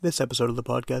This episode of the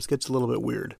podcast gets a little bit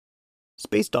weird.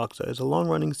 Space Doxa is a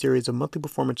long-running series of monthly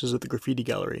performances at the Graffiti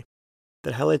Gallery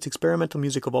that highlights experimental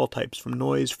music of all types, from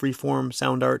noise, freeform,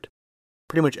 sound art,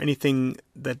 pretty much anything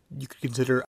that you could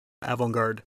consider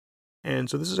avant-garde.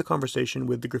 And so this is a conversation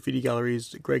with the Graffiti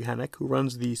Gallery's Greg Hannock, who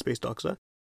runs the Space Doxa.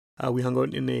 We hung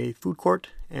out in a food court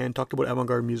and talked about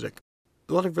avant-garde music.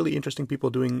 A lot of really interesting people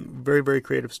doing very, very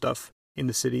creative stuff in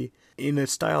the city in a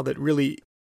style that really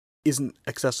isn't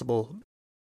accessible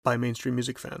by mainstream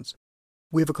music fans.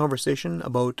 We have a conversation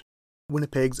about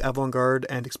Winnipeg's avant-garde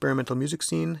and experimental music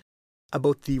scene,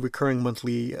 about the recurring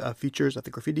monthly features at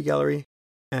the Graffiti Gallery,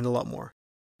 and a lot more.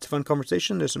 It's a fun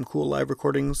conversation. There's some cool live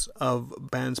recordings of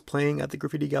bands playing at the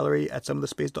Graffiti Gallery at some of the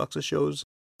Space Doxa shows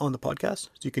on the podcast,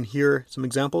 so you can hear some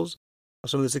examples of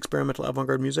some of this experimental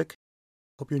avant-garde music.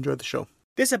 Hope you enjoyed the show.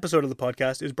 This episode of the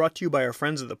podcast is brought to you by our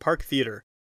friends at the Park Theatre,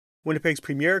 Winnipeg's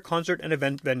premier concert and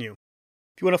event venue.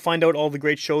 If you want to find out all the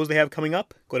great shows they have coming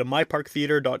up, go to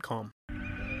myparktheatre.com.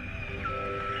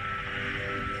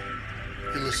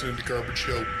 You're listening to Garbage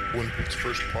Hill, Winnipeg's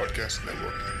first podcast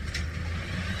network.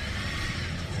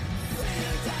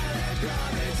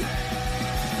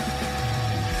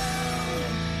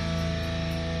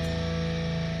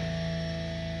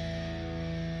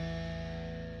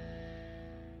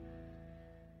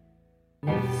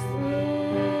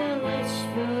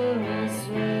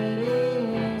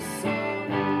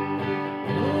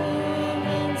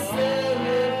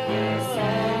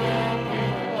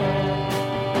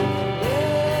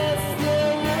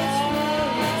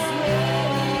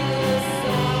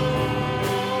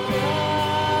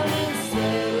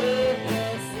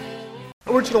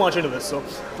 We're just going to launch into this. So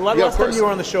the last time you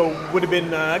were on the show would have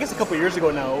been, I guess, a couple of years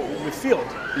ago now with Field.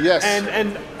 Yes.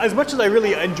 And as much as I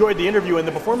really enjoyed the interview and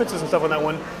the performances and stuff on that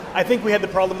one, I think we had the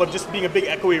problem of just being a big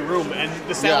echoey room, and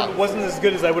the sound wasn't as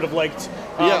good as I would have liked.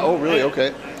 Really?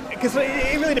 Okay. Because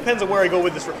it really depends on where I go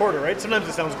with this recorder, right? Sometimes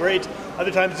it sounds great,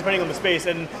 other times depending on the space,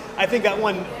 and I think that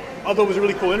one, although it was a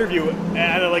really cool interview, and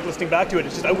I like listening back to it,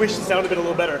 it's just I wish it sounded a bit a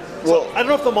little better. So I don't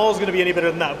know if the mall is going to be any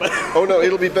better than that, but oh no,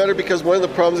 it'll be better because one of the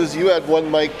problems is you had one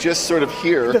mic just sort of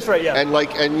here. That's right, yeah. And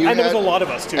there was a lot of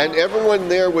us too. And everyone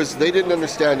there they didn't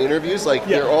understand interviews.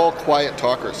 They're all quiet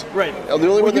talkers. Right. And the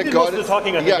only one that got most it. Of the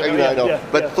talking, I think, I know.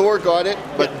 But Thor got it.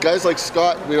 But guys like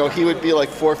Scott, he would be like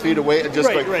 4 feet away and just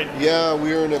yeah,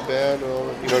 we were in a band. You know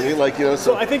what I mean?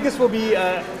 So I think this will be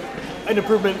an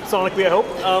improvement sonically, I hope.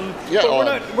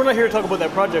 But we're not here to talk about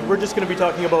that project. We're just going to be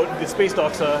talking about the Space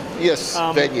Doxa. Yes,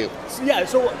 venue.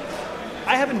 So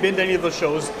I haven't been to any of those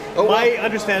shows. My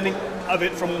understanding of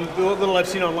it from the little I've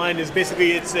seen online is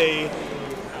basically it's a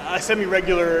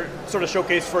semi-regular sort of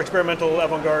showcase for experimental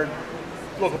avant-garde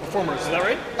local performers. Is that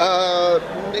right?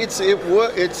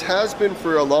 It has been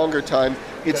for a longer time.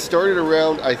 It started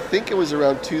around, I think it was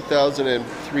around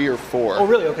 2003 or 4. Oh,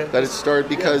 really? Okay. That it started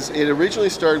because it originally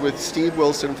started with Steve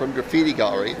Wilson from Graffiti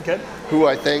Gallery, who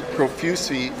I thank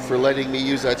profusely for letting me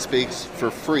use that space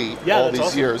for free all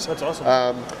these years. That's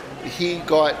awesome. He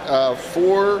got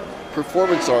 4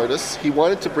 performance artists. He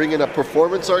wanted to bring in a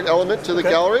performance art element to the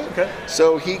gallery.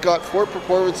 So he got 4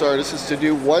 performance artists to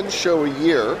do 1 show a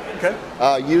year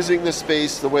using the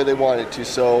space the way they wanted to.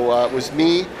 So it was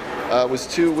me. It was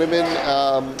 2 women,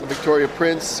 Victoria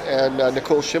Prince and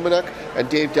Nicole Shimonuk, and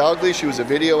Dave Dalglish, who was a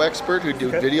video expert who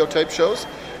did video type shows.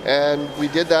 And we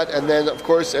did that, and then of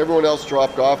course everyone else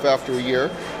dropped off after a year,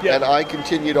 and I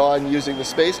continued on using the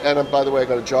space. And by the way, I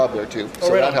got a job there too,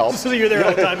 so that helped. So you're there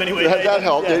all the time anyway. That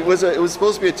helped. Yeah. It was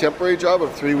supposed to be a temporary job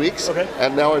of 3 weeks,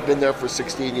 and now I've been there for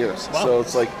 16 years. Wow. So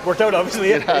it's like worked out,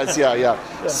 obviously. It has, yeah.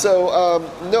 So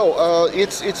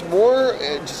it's more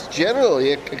just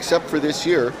generally, except for this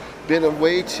year, been a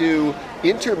way to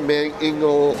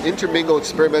intermingle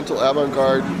experimental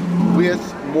avant-garde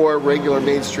with more regular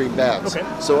mainstream bands.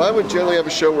 So I would generally have a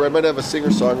show where I might have a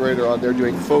singer-songwriter on there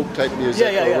doing folk type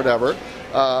music or whatever.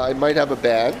 I might have a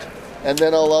band, and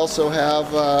then I'll also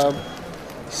have I'll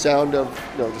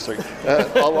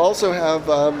also have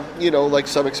like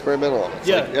some experimental elements.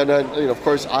 And then of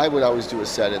course I would always do a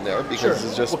set in there because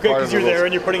it's just part of the rules. There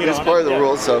and you're putting it on. It's part of the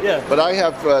rules. So, but I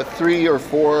have 3 or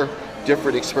 4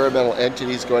 different experimental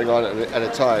entities going on at a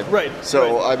time.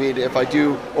 So I mean, if I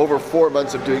do over 4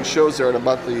 months of doing shows there on a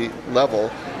monthly level,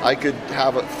 I could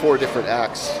have 4 different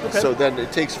acts. So then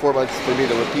it takes 4 months for me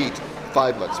to repeat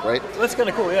 5 months, right? That's kind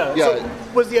of cool, yeah. So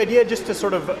was the idea just to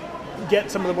sort of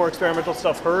get some of the more experimental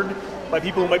stuff heard by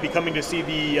people who might be coming to see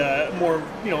the more,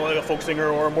 like a folk singer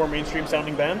or a more mainstream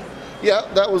sounding band? Yeah,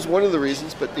 that was one of the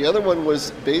reasons, but the other one was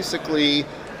basically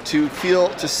to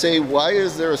say, why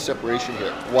is there a separation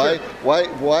here?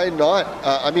 Why not?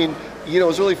 I mean, it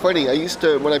was really funny. I used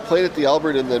to, when I played at the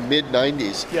Albert in the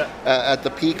mid-90s, at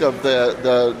the peak of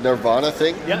the Nirvana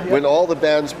thing, when all the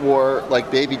bands wore like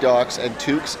Baby Docs and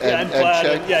Toques and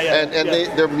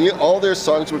all their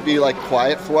songs would be like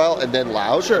quiet for a while and then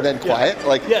loud and then quiet.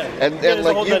 And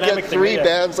like you get three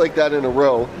bands like that in a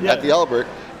row at the Albert.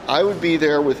 I would be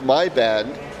there with my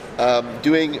band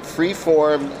doing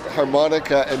free-form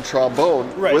harmonica and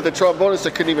trombone with a trombonist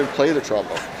that couldn't even play the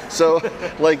trombone. So,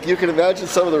 like, you can imagine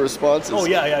some of the responses. Oh,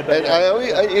 yeah.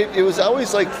 And it was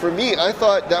always like, for me, I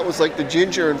thought that was like the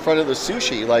ginger in front of the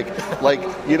sushi. Like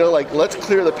let's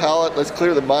clear the palate, let's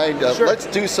clear the mind, let's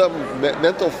do some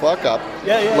mental fuck-up.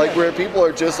 Where people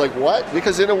are just like, what?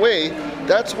 Because in a way,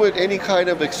 that's what any kind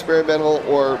of experimental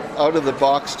or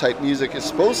out-of-the-box type music is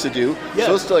supposed to do. It's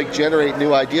supposed to, like, generate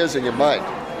new ideas in your mind.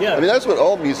 I mean, that's what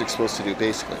all music's supposed to do,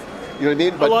 basically. You know what I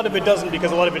mean? But a lot of it doesn't,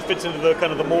 because a lot of it fits into the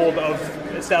kind of the mold of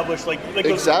established, like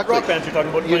those rock bands you're talking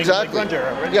about. Exactly. Like grunge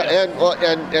era, right?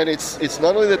 And it's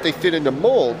not only that they fit into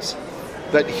molds,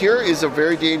 but here is a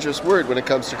very dangerous word when it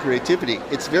comes to creativity.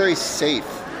 It's very safe.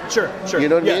 Sure. You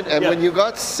know what I mean? And when you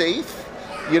got safe,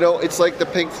 it's like the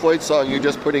Pink Floyd song, you're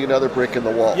just putting another brick in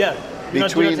the wall. Yeah.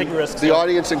 Between the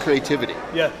audience and creativity.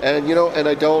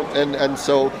 And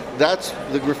so that's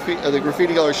the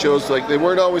Graffiti Gallery shows. Like, they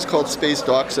weren't always called Space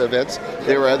Doxa events.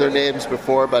 They were other names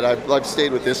before, but I've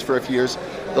stayed with this for a few years.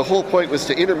 The whole point was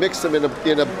to intermix them in a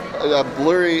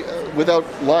blurry, without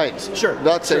lines.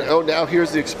 Not saying, oh, now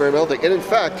here's the experimental thing. And in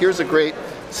fact, here's a great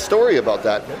story about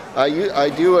that. I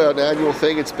do an annual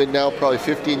thing. It's been now probably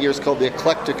 15 years, called the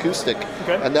Eclectic Acoustic,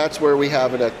 and that's where we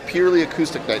have a purely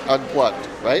acoustic night, unplugged,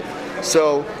 right?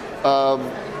 So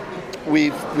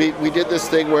we did this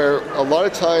thing where a lot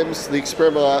of times the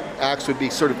experimental acts would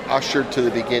be sort of ushered to the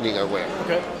beginning or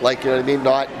whatever. Like, you know what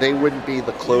I mean? They wouldn't be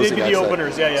the closing acts. They'd be the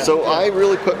openers, So I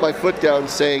really put my foot down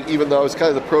saying, even though I was kind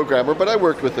of the programmer, but I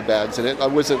worked with the bands in it. I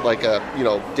wasn't like a,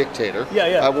 dictator.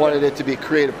 I wanted it to be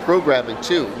creative programming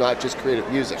too, not just creative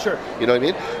music. You know what I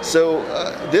mean? So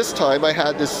this time I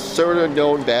had this sort of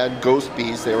known band, Ghost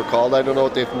Bees they were called. I don't know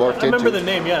what they've morphed into. I remember the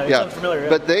name, it sounds familiar.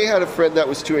 But they had a friend that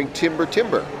was doing Timber.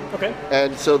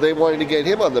 And so they wanted to get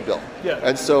him on the bill.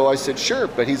 And so I said, sure,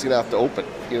 but he's going to have to open.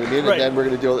 You know what I mean? And then we're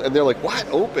going to do it. And they're like, what,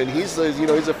 open? He's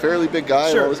a fairly big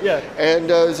guy.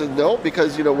 And I said, no,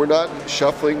 because, we're not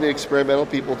shuffling the experimental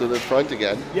people to the front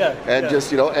again.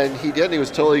 Just, and he did. He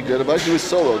was totally good about it. He was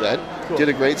solo then. Did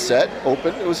a great set,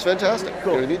 opened. It was fantastic. You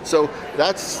know what I mean? So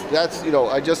that's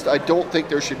I don't think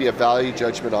there should be a value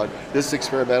judgment on this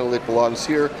experimental, it belongs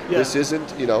here. This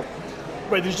isn't,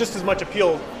 Right, there's just as much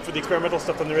appeal for the experimental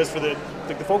stuff than there is for the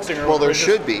folk singer. Well, there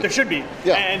should be. There should be.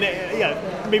 And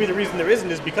maybe the reason there isn't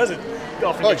is because it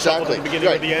often gets shuffled at the beginning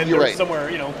or the end or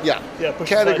somewhere,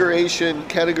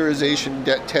 Categorization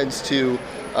that tends to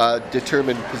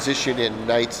determine position in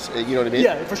nights, you know what I mean?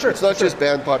 Yeah, for sure. It's not just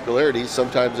band popularity.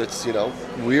 Sometimes it's,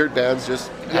 weird bands just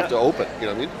have to open, you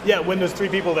know what I mean? Yeah, when there's three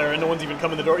people there and no one's even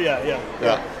come in the door.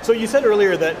 Yeah. So you said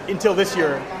earlier that until this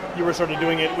year, you were sort of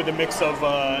doing it with a mix of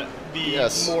the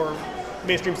more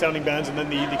mainstream sounding bands and then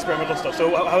the experimental stuff.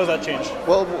 So how has that changed?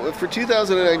 Well, for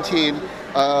 2019,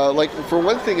 for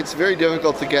one thing, it's very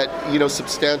difficult to get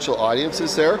substantial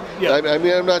audiences there. I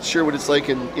mean, I'm not sure what it's like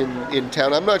in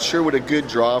town. I'm not sure what a good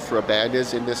draw for a band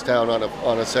is in this town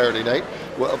on a Saturday night.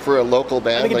 Well, for a local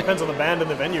band, I think it depends on the band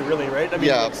and the venue, really, right? I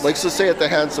mean, so say at the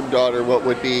Handsome Daughter, what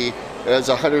would be as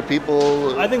 100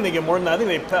 people? I think they get more than that.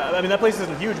 I mean, that place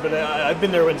isn't huge, but I've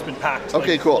been there when it's been packed.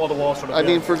 Okay, cool. Wall to wall sort of. I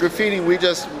mean, for graffiti, we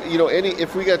just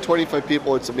if we got 25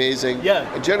 people, it's amazing.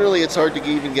 And generally, it's hard to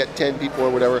even get 10 people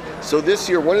or whatever. So this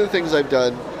year, one of the things I've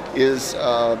done is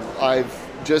I've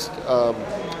just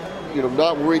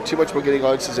not worried too much about getting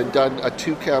audiences and done a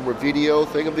 2-camera video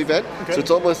thing of the event. So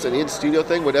it's almost an in-studio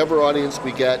thing. Whatever audience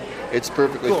we get, it's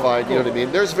perfectly fine. You know what I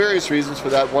mean? There's various reasons for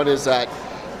that. One is that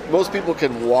most people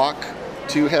can walk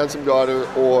to Handsome Daughter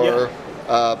or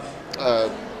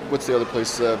what's the other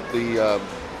place?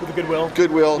 With the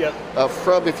Goodwill.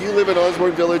 From, if you live in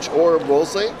Osborne Village or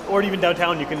Wolseley. Or even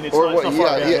downtown, you can, it's not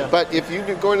far. But if you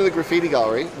go into the Graffiti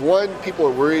Gallery, one, people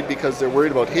are worried because they're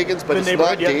worried about Higgins, but it's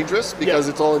not dangerous because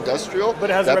it's all industrial.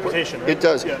 But it has a reputation, right? It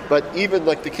does. But even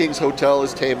like the King's Hotel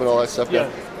is tame and all that stuff.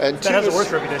 And that has a worse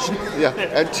reputation.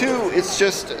 And two, it's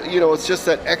just,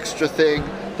 that extra thing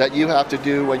that you have to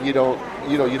do when you don't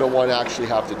want to actually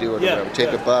have to do it or whatever.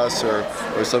 Take a bus or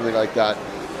something like that.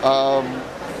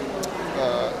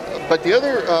 But the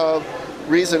other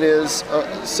reason is,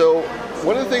 so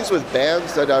one of the things with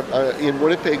bands that in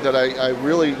Winnipeg that I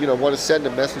really want to send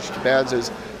a message to bands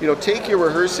is, take your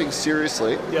rehearsing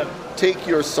seriously, take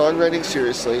your songwriting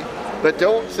seriously, but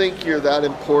don't think you're that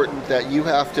important that you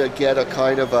have to get a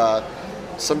kind of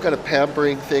some kind of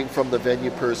pampering thing from the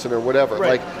venue person or whatever.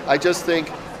 Right. Like, I just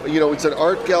think, it's an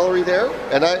art gallery there,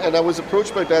 and I was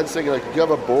approached by bands saying, like, do you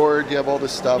have a board, do you have all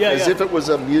this stuff, as if it was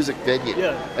a music venue,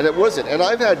 and it wasn't. And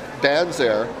I've had bands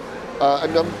there.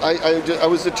 I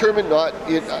was determined not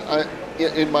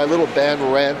in my little band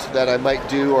rant that I might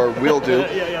do or will do,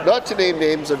 not to name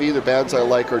names of either bands I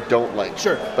like or don't like.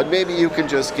 Sure. But maybe you can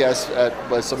just guess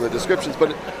by some of the descriptions.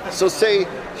 But so say,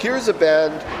 here's a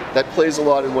band that plays a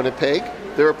lot in Winnipeg.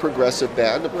 They're a progressive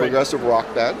band, a progressive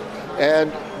rock band,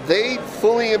 and they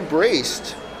fully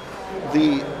embraced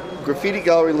the graffiti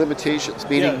gallery limitations,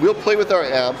 meaning we'll play with our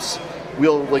amps,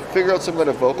 we'll figure out some kind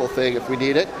of vocal thing if we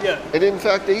need it. Yeah. And in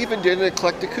fact, they even did an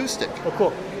eclectic acoustic. Oh,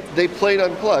 cool. They played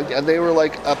unplugged, and they were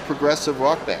like a progressive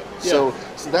rock band. So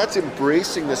that's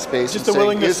embracing the space. Just the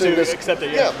willingness to accept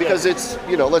it. Yeah, because it's,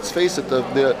 let's face it,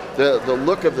 the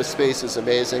look of the space is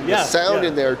amazing. The sound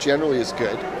in there generally is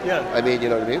good. Yeah. I mean, you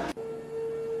know what I mean?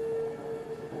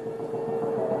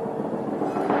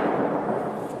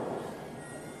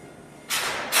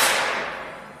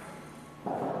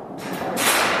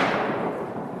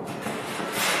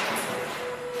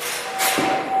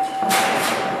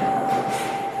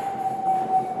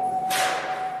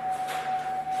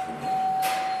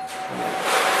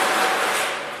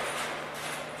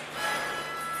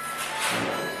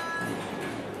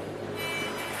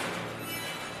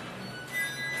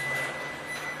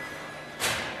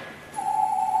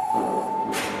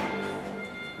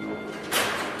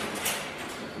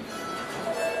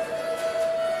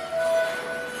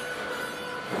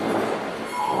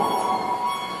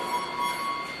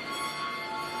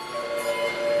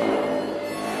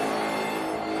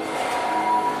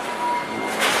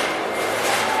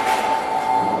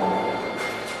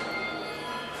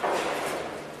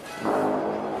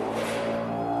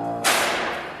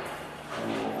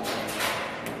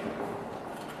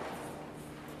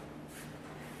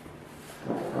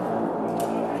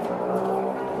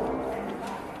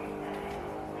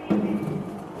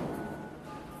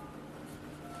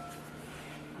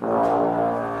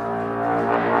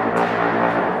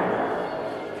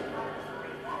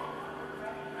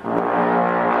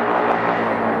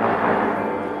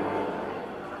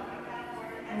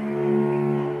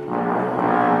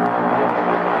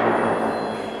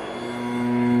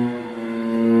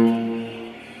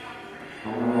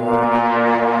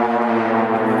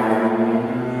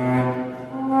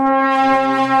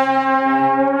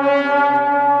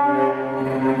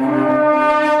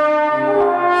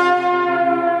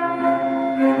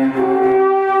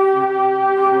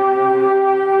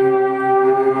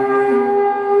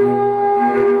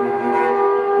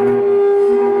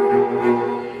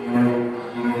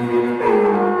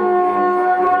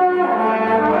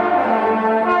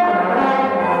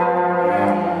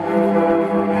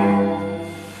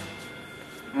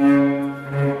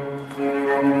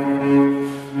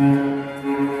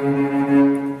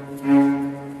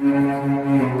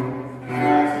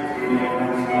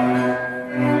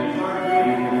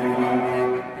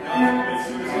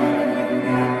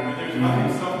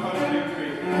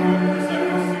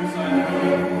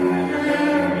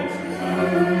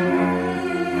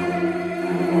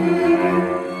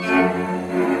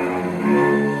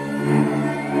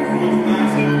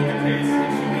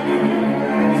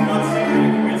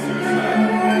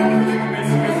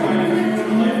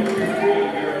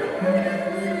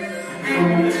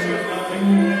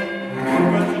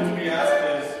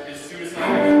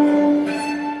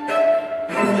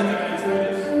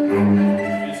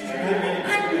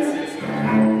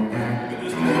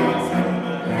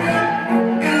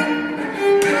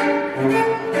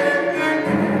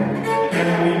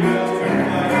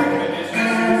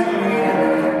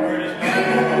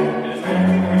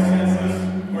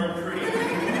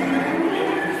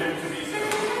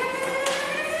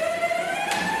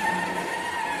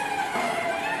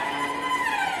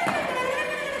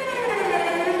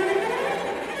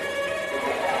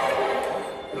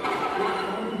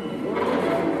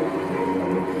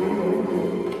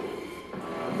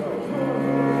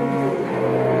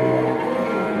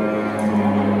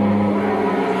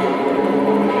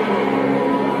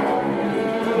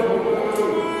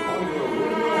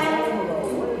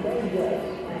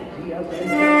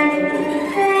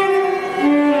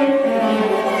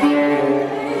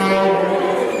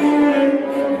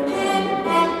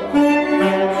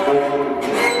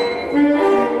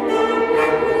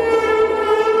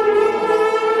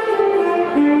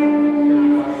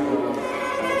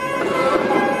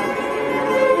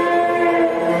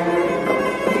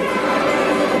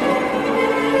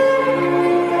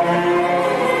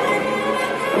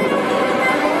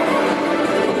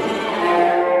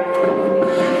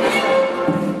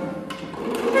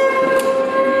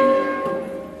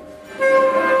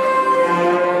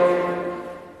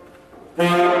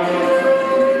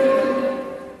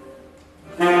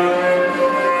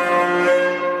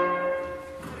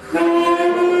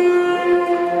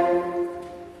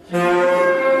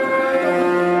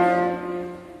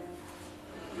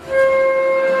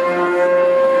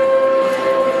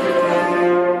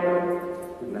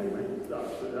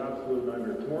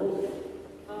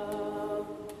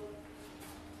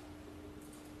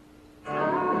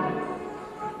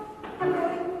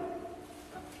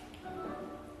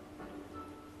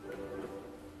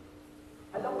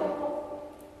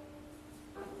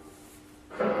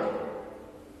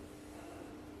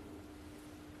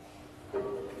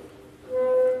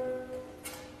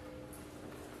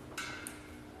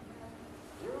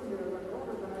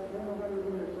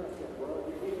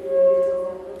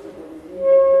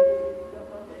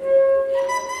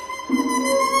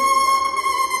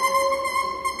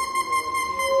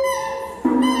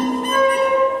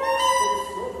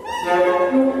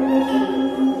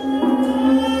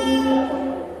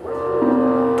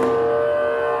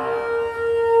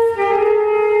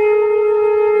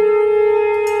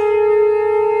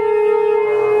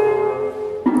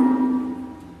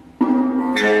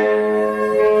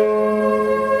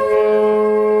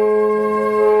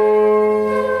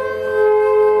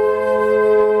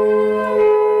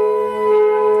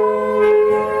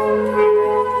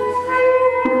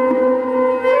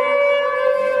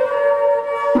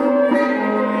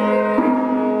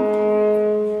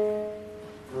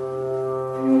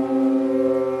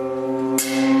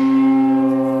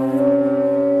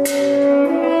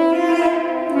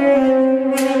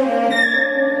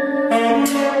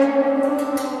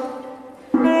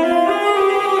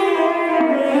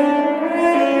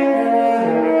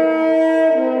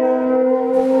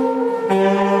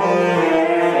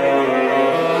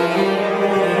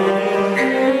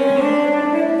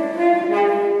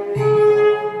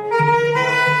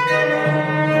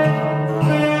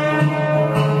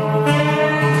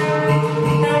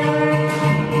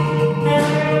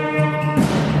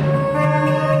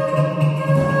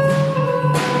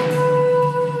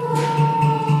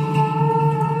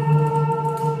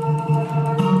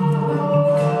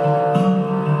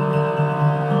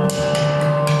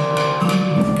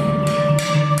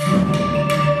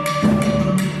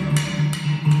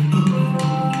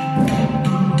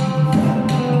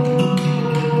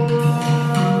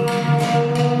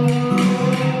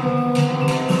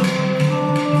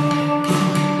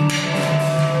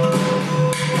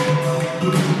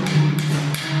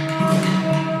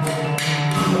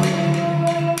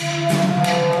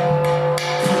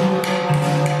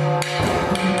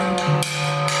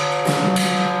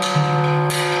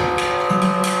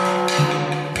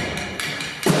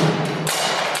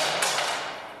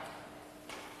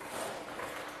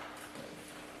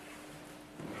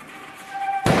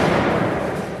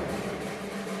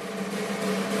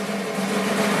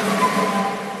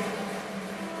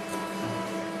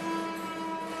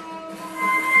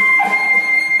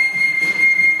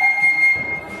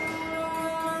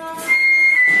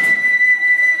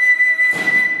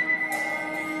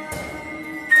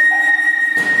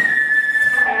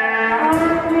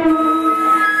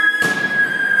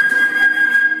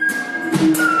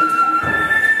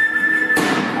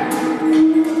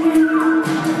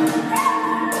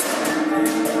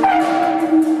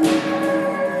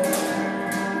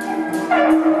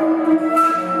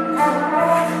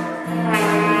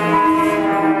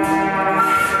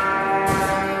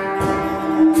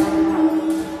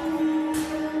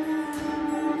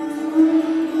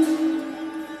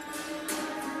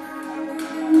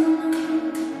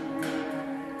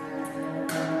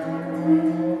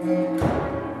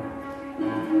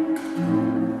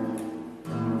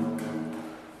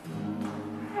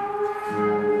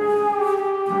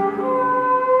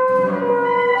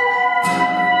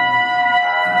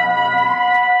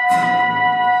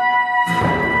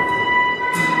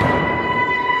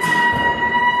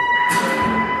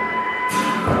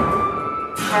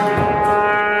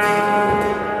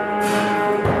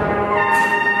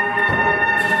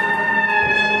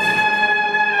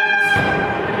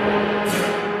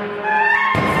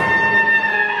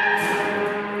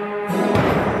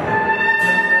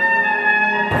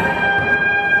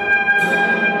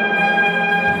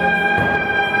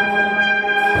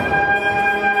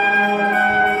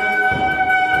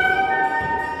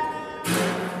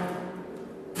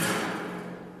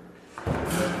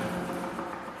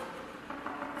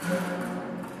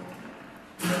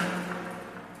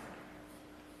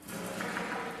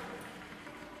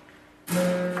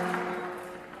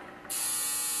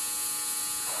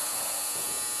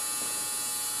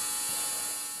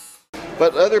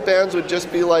 But other bands would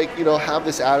just be like, have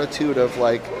this attitude of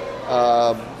like,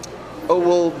 oh,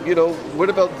 well, what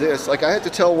about this? Like, I had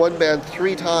to tell one band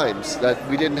 3 times that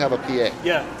we didn't have a PA.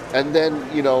 Yeah. And then,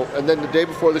 the day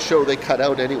before the show, they cut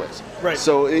out anyways. Right.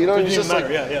 So, it's just like,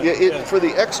 yeah. For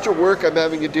the extra work I'm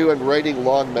having to do and writing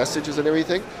long messages and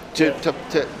everything,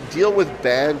 to deal with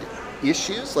band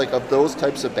issues, like of those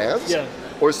types of bands,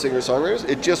 or singer-songwriters,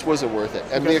 it just wasn't worth it.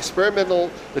 And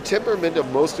the temperament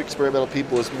of most experimental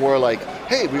people is more like,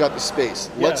 hey, we got the space,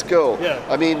 let's go. Yeah.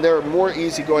 I mean, they're more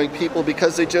easygoing people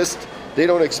because they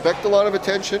don't expect a lot of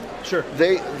attention. Sure.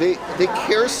 They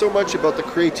care so much about the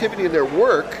creativity in their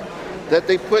work that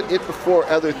they put it before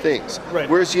other things. Right.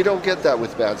 Whereas you don't get that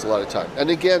with bands a lot of time. And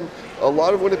again, a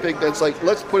lot of Winnipeg bands, like,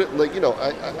 let's put it like,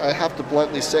 I have to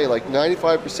bluntly say, like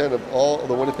 95% of all of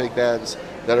the Winnipeg bands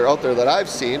that are out there that I've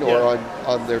seen or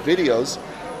on their videos,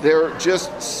 they're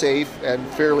just safe and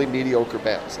fairly mediocre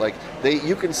bands. Like,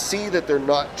 you can see that they're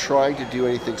not trying to do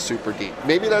anything super deep.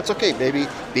 Maybe that's okay. Maybe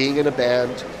being in a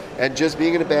band and just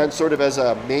being in a band sort of as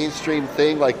a mainstream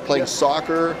thing, like playing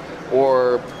soccer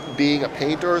or being a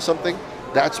painter or something,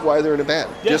 that's why they're in a band.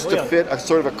 Just to fit a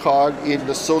sort of a cog in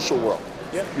the social world.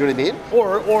 Yeah. You know what I mean?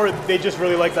 Or they just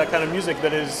really like that kind of music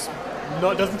that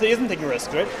isn't taking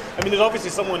risks, right? I mean, there's obviously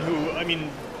someone who,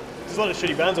 there's a lot of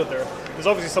shitty bands out there. There's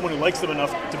obviously someone who likes them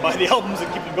enough to buy the albums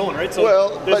and keep them going, right?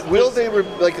 So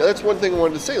that's one thing I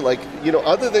wanted to say. Like,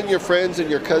 other than your friends and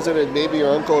your cousin and maybe your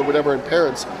uncle or whatever and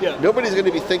parents, nobody's going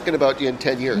to be thinking about you in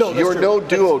 10 years. No, You're true. no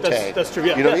duo tag. That's true.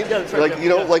 Yeah. You know what I mean? Yeah, that's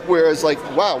right. Like whereas like,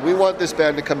 wow, we want this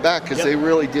band to come back because they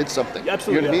really did something.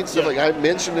 Absolutely. You know what I mean? So like, I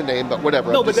mentioned a name, but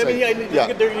whatever. No, but they're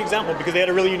an example because they had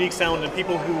a really unique sound, and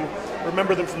people who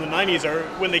remember them from the 90s are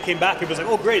when they came back, it was like,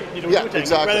 oh great, exactly.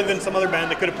 Rather than some other band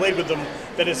that could have played with them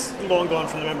that is long gone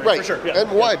from the memory. Right. For sure. Yeah.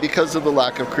 And why? Because of the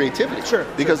lack of creativity. Sure.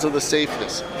 Because of the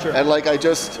safeness. Sure. And like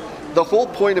the whole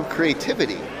point of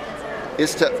creativity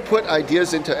is to put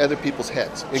ideas into other people's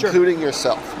heads, including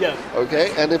yourself. Yeah.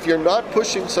 Okay? And if you're not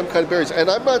pushing some kind of barriers, and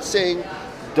I'm not saying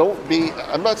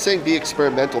be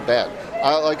experimental band.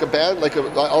 Like a band,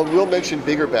 we'll mention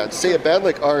bigger bands. Say a band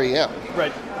like REM.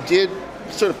 Right. Did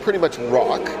sort of pretty much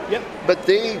rock, but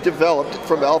they developed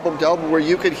from album to album where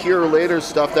you could hear later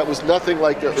stuff that was nothing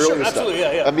like their earlier stuff.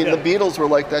 I mean, the Beatles were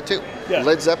like that too. Yeah.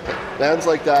 Led Zeppelin, bands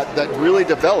like that really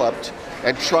developed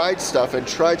and tried stuff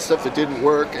that didn't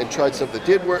work and tried stuff that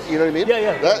did work. You know what I mean?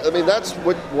 Yeah. That's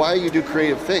why you do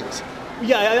creative things.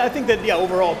 Yeah, I think that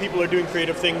overall people are doing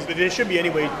creative things that they should be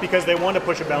anyway because they want to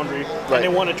push a boundary and they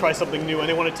want to try something new and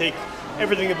they want to take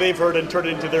everything that they've heard and turn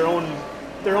it into their own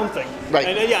thing. Right.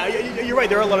 And you're right.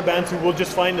 There are a lot of bands who will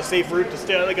just find a safe route to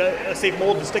stay, like a safe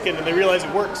mold to stick in, and they realize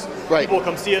it works. Right. People will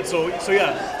come see it. So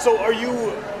yeah. So are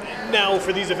you now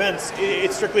for these events?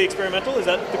 It's strictly experimental. Is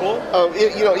that the goal?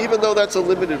 Even though that's a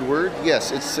limited word,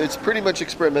 yes, it's pretty much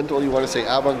experimental. You want to say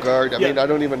avant-garde. I mean, I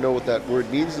don't even know what that word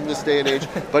means in this day and age,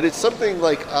 but it's something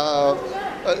like.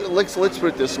 Let's put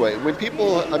it this way. When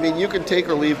people, you can take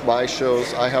or leave my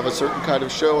shows. I have a certain kind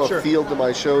of show, a feel to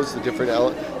my shows, the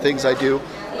different things I do.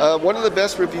 One of the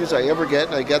best reviews I ever get,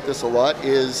 and I get this a lot,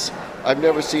 is I've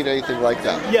never seen anything like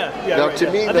that. Yeah. Now,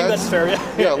 to me, I think that's fair.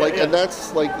 And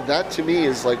that's like that to me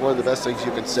is like one of the best things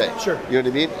you can say. Sure. You know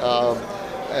what I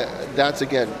mean? That's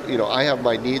again, I have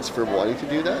my needs for wanting to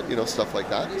do that, stuff like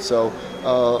that. So.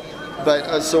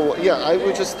 I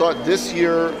would just thought this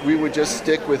year we would just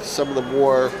stick with some of the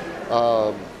more,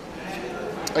 I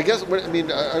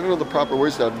don't know the proper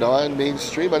words now,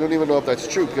 non-mainstream. I don't even know if that's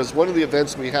true because one of the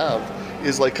events we have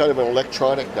is like kind of an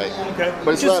electronic night. Okay.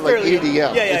 But it's not like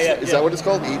EDM. Is that what it's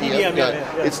called? EDM?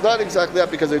 Yeah. It's not exactly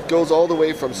that because it goes all the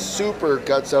way from super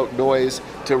guts out noise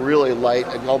to really light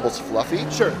and almost fluffy.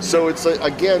 Sure. So it's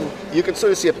again, you can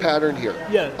sort of see a pattern here.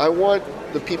 Yeah. I want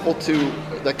the people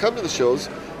that come to the shows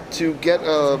to get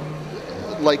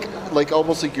like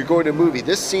almost like you're going to a movie.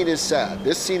 This scene is sad.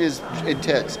 This scene is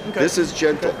intense. Okay. This is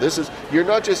gentle. Okay. This is, you're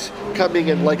not just coming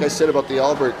in, like I said about the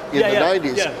Albert in the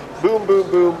 90s. Yeah. Boom, boom,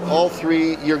 boom, all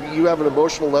three. You have an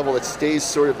emotional level that stays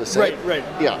sort of the same. Right.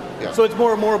 Yeah. So it's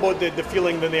more about the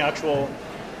feeling than the actual.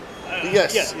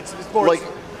 Yes. Yeah, it's more like.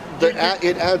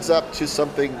 It adds up to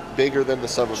something bigger than the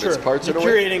sum of its parts. You're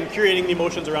curating the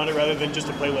emotions around it rather than just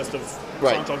a playlist of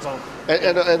song.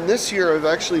 And this year I've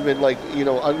actually been like, I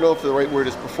don't know if the right word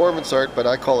is performance art, but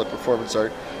I call it performance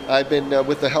art. I've been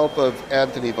with the help of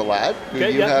Anthony Valad, who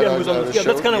you had on the show.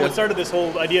 That's kind of what started this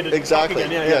whole idea to exactly.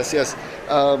 talk again. Yes.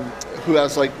 Who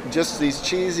has like just these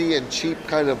cheesy and cheap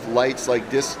kind of lights, like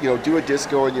do a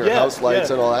disco in your house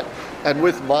lights and all that. And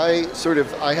with my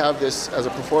I have this as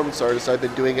a performance artist. I've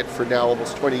been doing it for now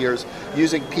almost 20 years,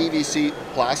 using PVC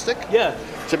plastic.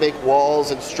 To make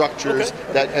walls and structures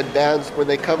and bands, when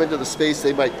they come into the space,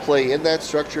 they might play in that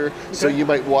structure. So you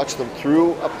might watch them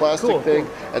through a plastic thing,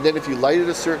 and then if you light it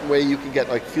a certain way, you can get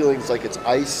like feelings like it's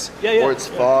ice or it's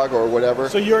fog or whatever.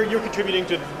 So you're contributing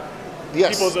to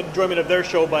people's enjoyment of their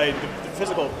show by the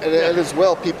physical. And as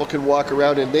well, people can walk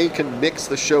around and they can mix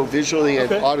the show visually and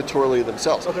auditorily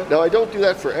themselves. Now, I don't do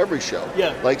that for every show.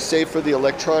 Like say for the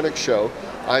electronic show,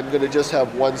 I'm going to just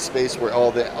have one space where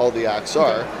all the acts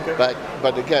are.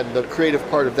 But again, the creative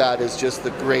part of that is just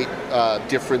the great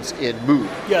difference in mood.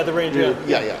 The range.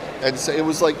 Yeah. And so it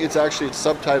was like it's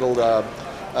subtitled.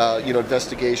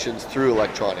 Investigations through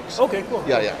electronics. Okay, cool.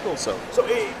 Yeah. Cool. So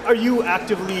are you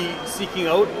actively seeking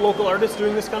out local artists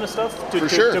doing this kind of stuff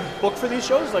to book for these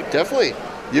shows? Like definitely.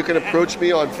 You can approach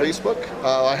me on Facebook.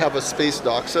 I have a Space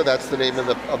Doxa. That's the name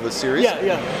of the series.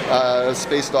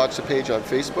 Space Doxa page on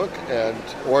Facebook,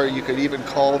 or you could even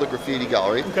call the Graffiti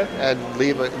Gallery and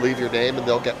leave your name, and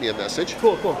they'll get me a message.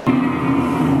 Cool.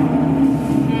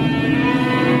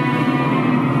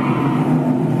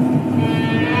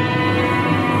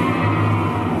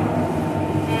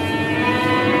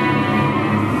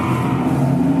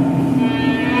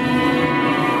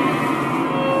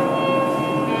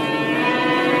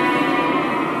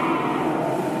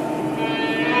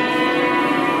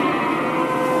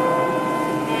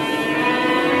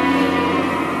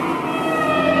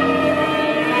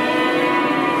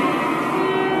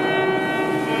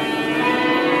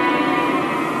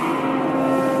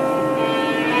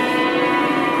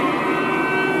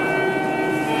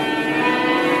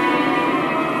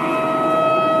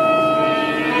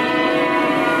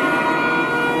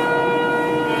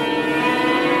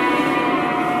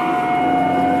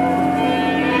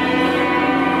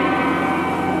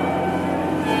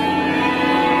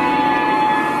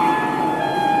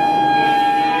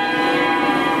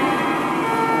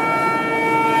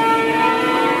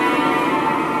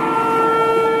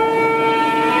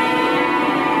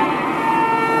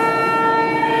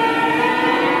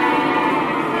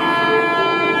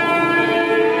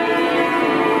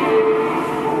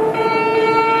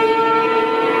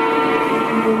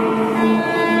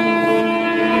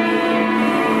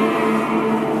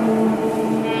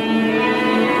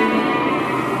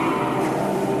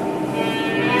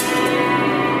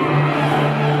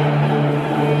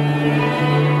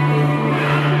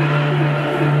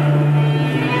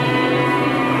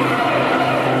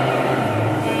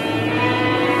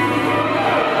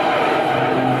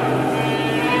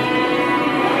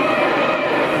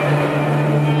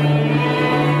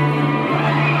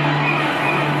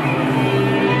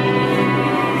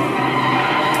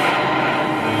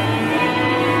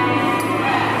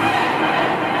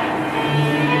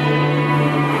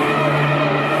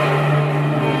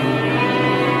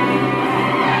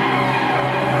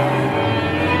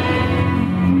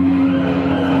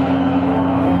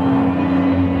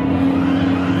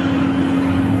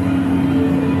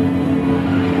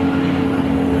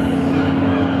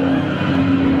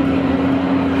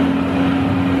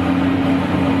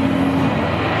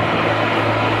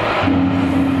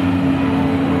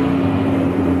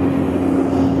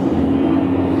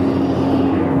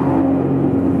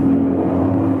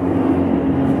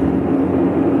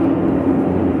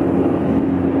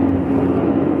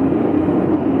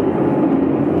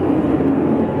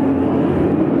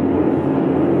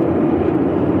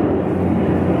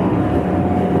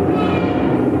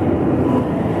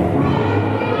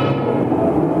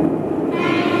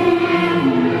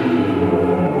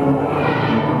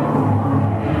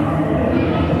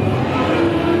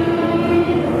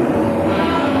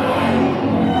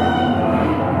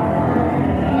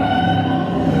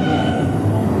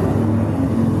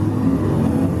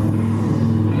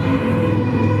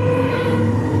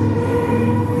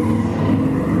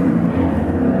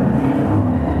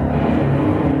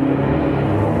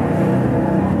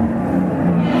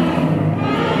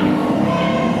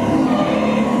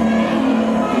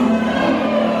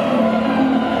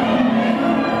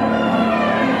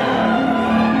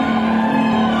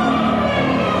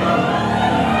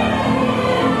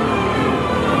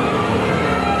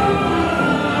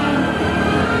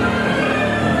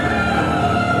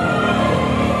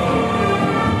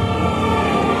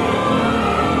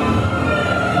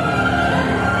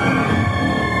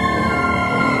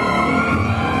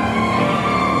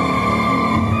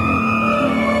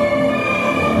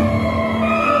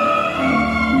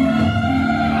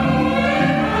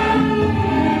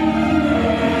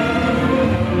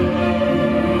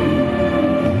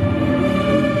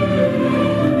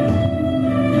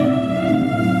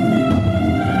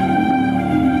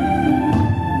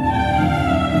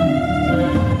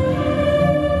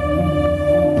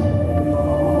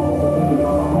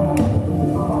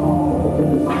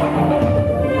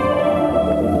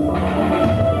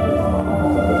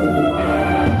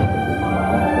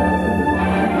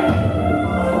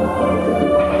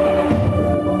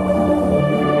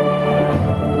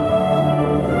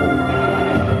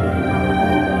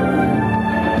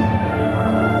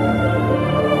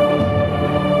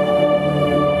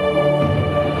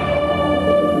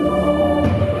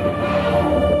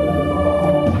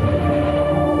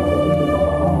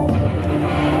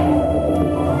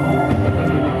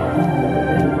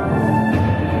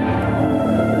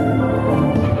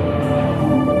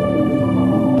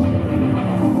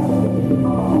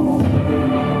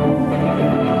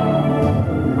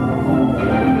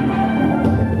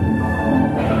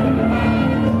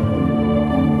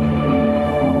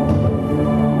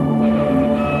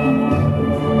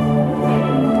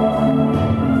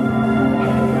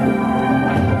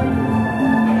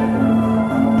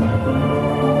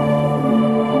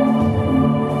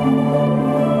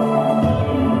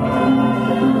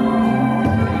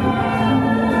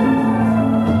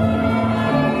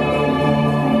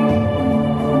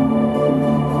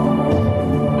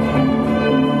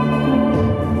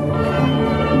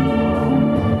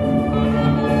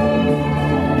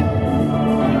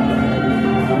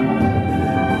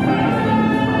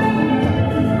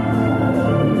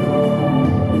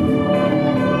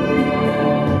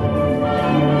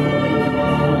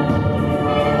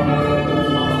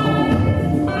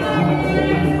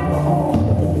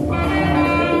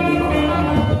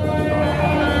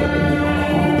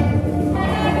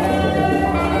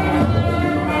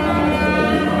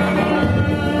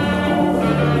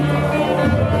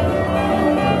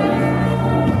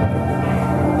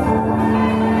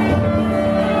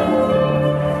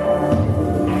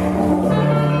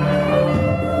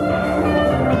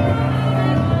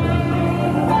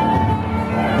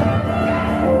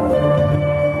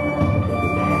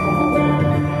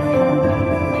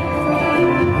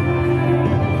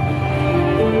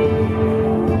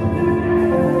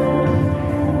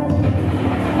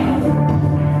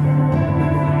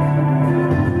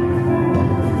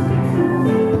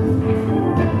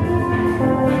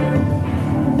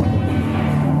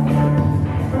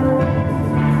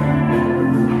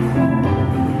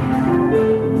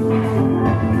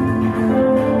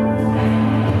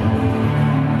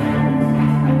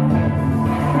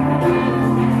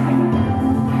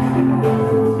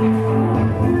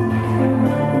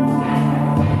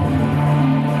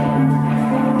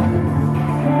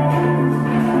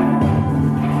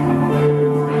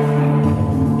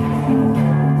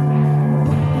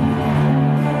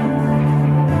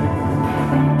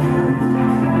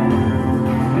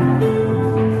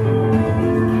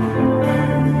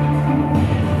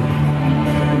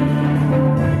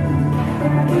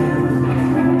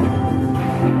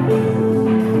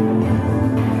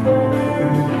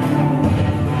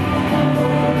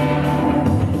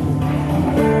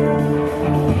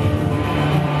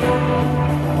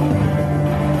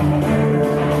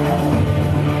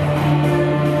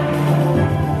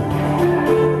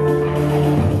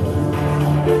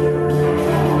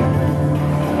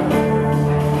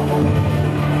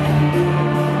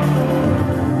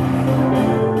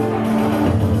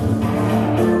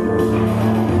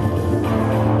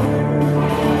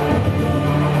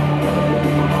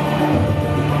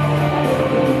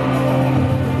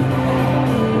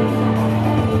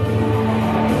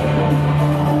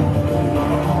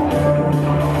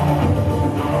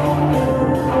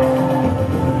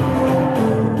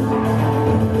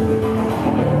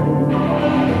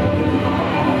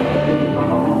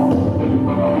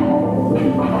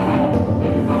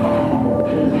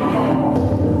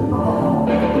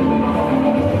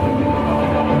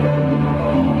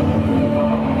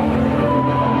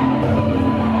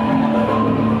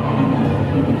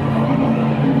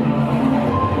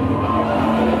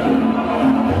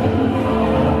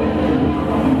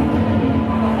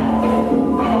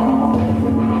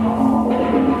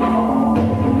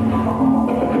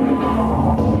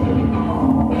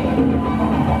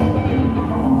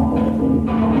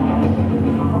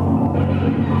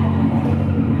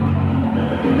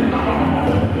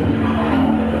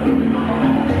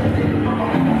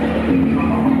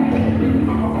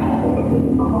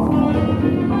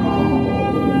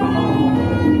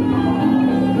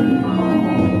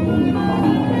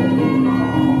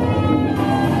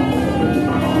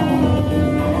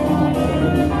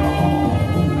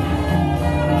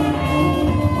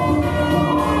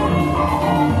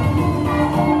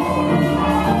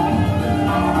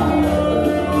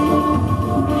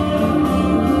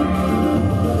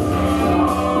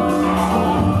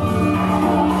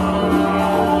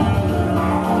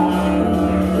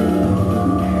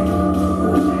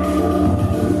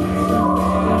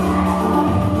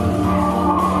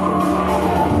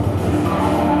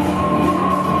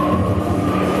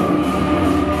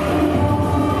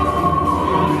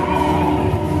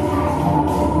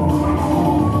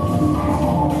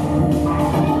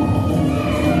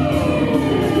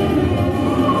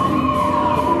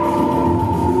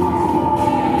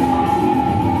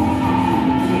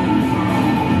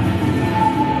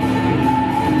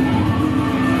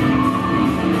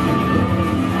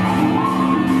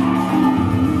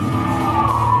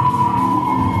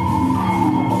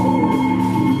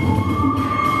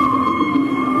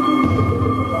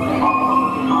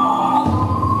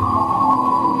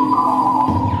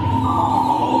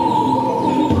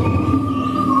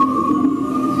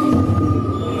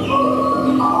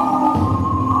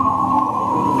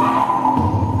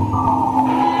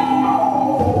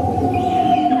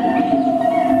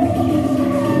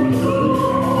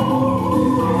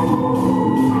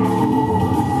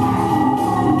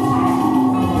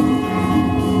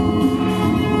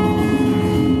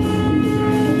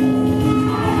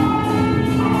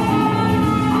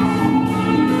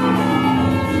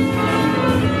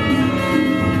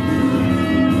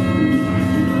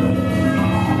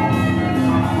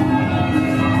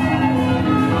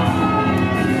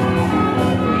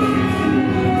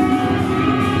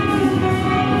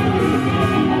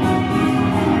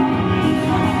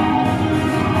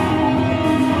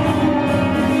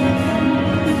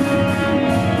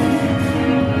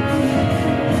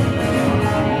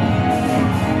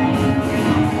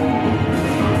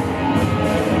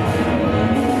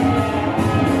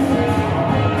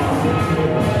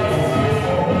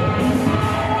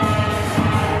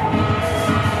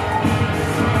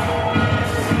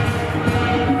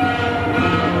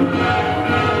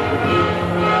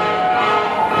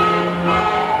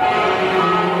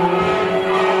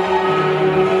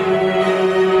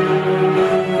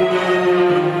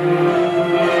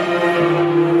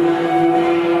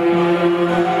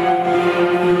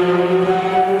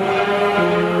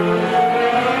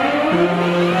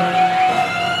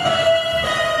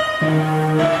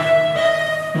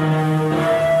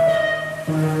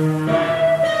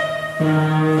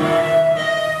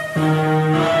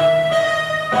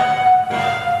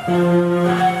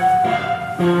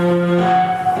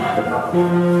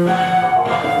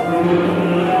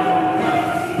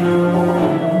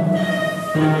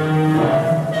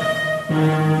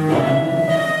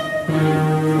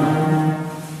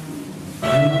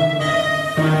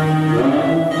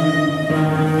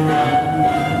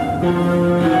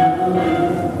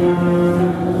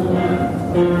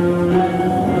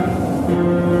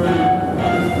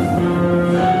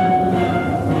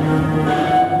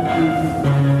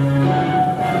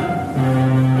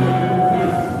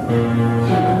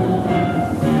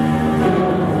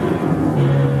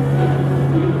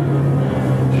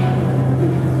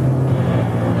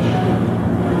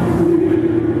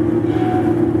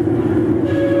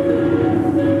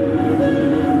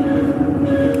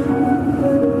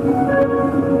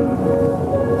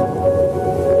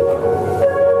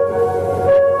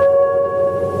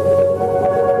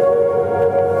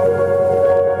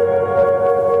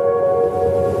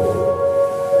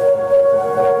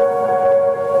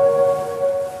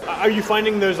 Are you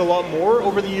finding there's a lot more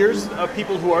over the years of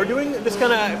people who are doing this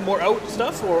kind of more out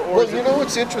stuff? Or well, you know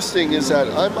what's interesting is that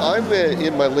I'm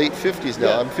in my late 50s now.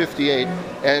 Yeah. I'm 58,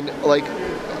 and like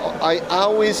I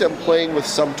always am playing with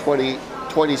some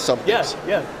 20-somethings. Yes,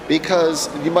 yeah. Because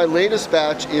my latest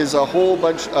batch is a whole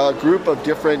group of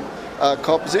different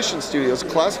composition studios,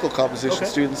 classical composition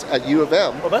students at U of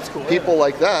M. Oh, that's cool. People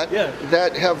like that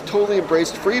that have totally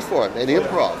embraced freeform and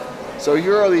improv. So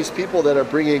here are these people that are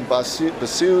bringing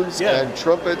bassoons and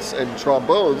trumpets and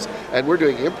trombones, and we're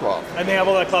doing improv. And they have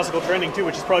all that classical training too,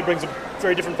 which probably brings a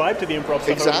very different vibe to the improv stuff.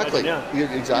 Exactly.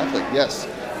 Exactly. Yes.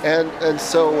 And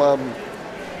so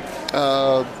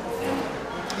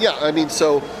I mean,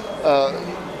 so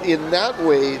in that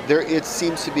way, it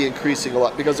seems to be increasing a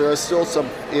lot because there are still some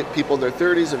people in their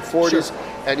 30s and 40s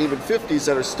and even 50s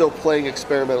that are still playing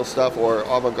experimental stuff or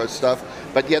avant-garde stuff,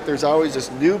 but yet there's always this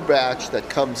new batch that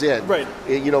comes in. Right.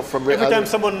 You know, from every time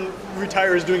someone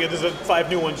retires doing it, there's 5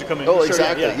 new ones who come in. Oh,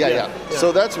 exactly. Yeah.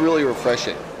 So that's really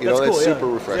refreshing. You know, it's super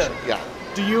refreshing. Yeah.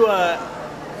 Do you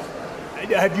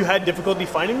have you had difficulty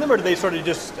finding them, or do they sort of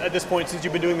just at this point, since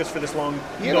you've been doing this for this long,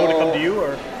 know to come to you,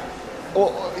 or?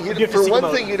 Well, for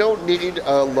one thing, you don't need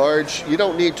you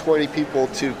don't need 20 people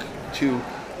to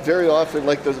very often,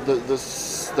 like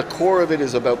the core of it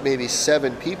is about maybe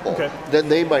 7 people. Okay. Then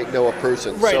they might know a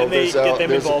person. Right, so and they get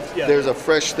them involved. Yeah. There's a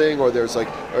fresh thing, or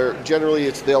generally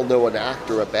they'll know an act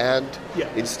or a band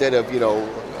instead of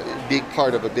being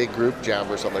part of a big group jam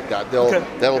or something like that.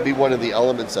 That'll be one of the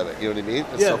elements of it. You know what I mean?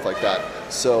 And stuff like that.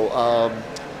 So,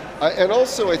 and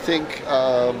also I think,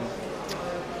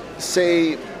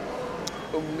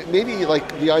 maybe like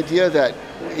the idea that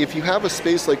if you have a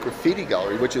space like Graffiti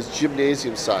Gallery, which is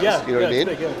gymnasium size, you know what I mean?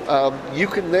 Big, you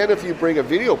can then, if you bring a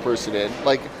video person in,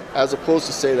 like as opposed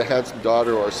to say the Handsome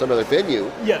Daughter or some other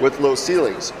venue with low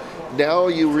ceilings, now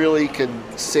you really can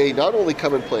say not only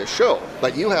come and play a show,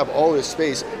 but you have all this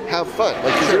space, have fun.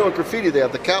 Like, because at Graffiti they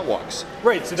have the catwalks.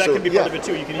 Right, so that can be part of it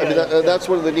too. You can. That's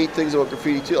one of the neat things about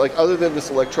Graffiti too. Like, other than this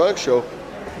electronic show,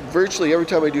 virtually every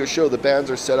time I do a show, the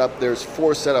bands are set up. There's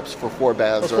 4 setups for 4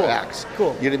 bands or acts.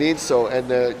 Cool. You know what I mean? So,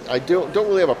 and I don't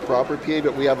really have a proper PA,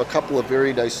 but we have a couple of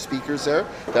very nice speakers there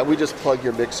that we just plug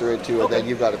your mixer into, and then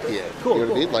you've got a PA. Cool. You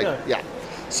know what I mean? Like,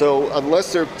 So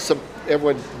unless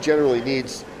everyone generally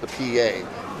needs the PA.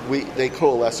 They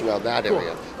coalesce around that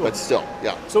area, but still,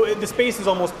 So the space is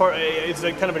almost it's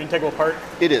like kind of an integral part.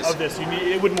 It is. Of this.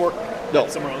 It wouldn't work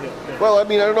somewhere else. Yeah. Well, I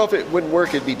mean, I don't know if it wouldn't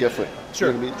work. It'd be different.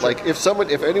 Sure. You know what I mean?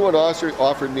 Like if anyone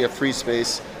offered me a free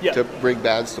space to bring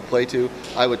bands to play to,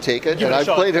 I would take it. And I've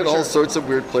played in all sorts of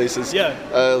weird places. Yeah.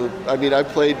 I mean, I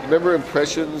played. Remember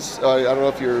Impressions? I don't know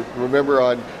if you remember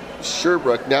on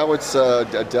Sherbrooke. Now it's a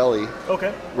deli.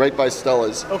 Okay. Right by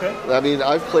Stella's. Okay. I mean,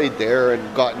 I've played there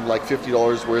and gotten like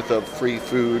 $50 worth of free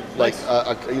food. Nice.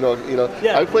 Like,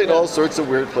 I've played all sorts of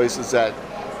weird places that.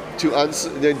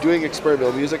 They're doing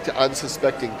experimental music to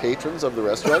unsuspecting patrons of the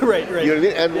restaurant. Right. You know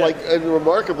what I mean? And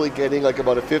remarkably getting like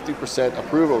about a 50%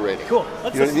 approval rating. Cool.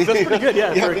 That's pretty good,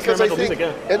 for because I think,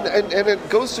 music, and it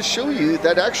goes to show you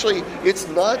that actually it's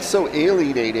not so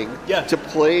alienating to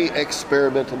play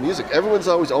experimental music. Everyone's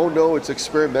always, oh no, it's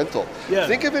experimental. Yeah.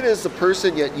 Think of it as the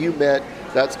person yet you met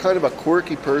that's kind of a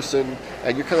quirky person,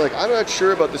 and you're kind of like, I'm not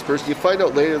sure about this person. You find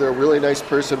out later they're a really nice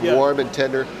person, warm and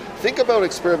tender. Think about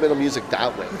experimental music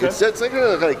that way. Okay. It's like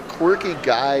a quirky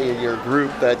guy in your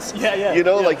group that's,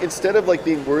 like instead of like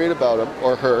being worried about him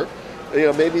or her,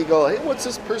 maybe you go, hey, what's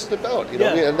this person about?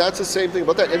 And that's the same thing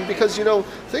about that. And because,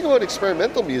 think about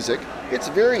experimental music, it's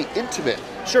very intimate.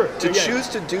 Sure. To choose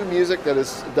to do music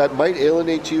that might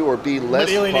alienate you or be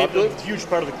less popular. A huge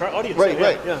part of the audience. Right.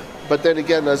 Yeah. But then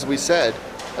again, as we said,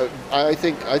 I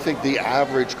think the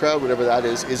average crowd, whatever that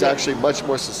is actually much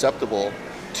more susceptible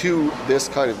to this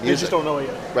kind of music. They just don't know it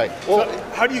yet. Right. Well, so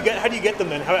how do you get them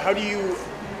then? How do you?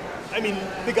 I mean,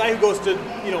 the guy who goes to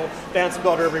the Handsome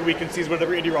Daughter every week and sees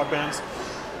whatever indie rock bands,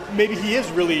 maybe he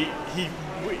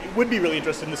would be really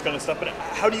interested in this kind of stuff. But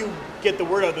how do you get the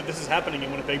word out that this is happening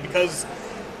in Winnipeg? Because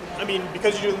I mean,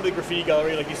 because you're doing the graffiti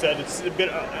gallery, like you said, it's a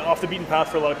bit off the beaten path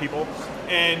for a lot of people.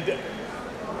 And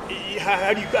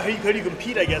how do you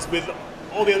compete, I guess, with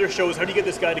all the other shows? How do you get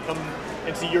this guy to come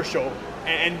and see your show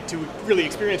and to really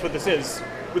experience what this is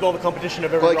with all the competition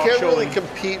of every rock show? Well, I can't really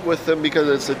compete with them because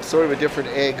it's a sort of a different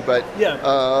egg, but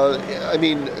I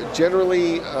mean,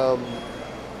 generally,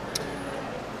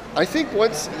 I think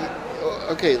once,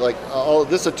 okay, like,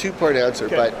 this is a two-part answer,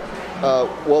 but,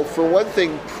 well, for one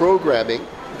thing, programming,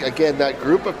 again, that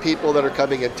group of people that are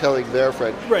coming and telling their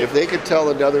friend, if they could tell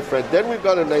another friend, then we've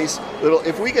got a nice little,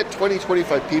 if we get 20,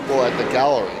 25 people at the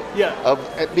gallery,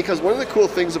 because one of the cool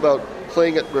things about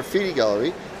playing at Graffiti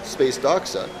Gallery, Space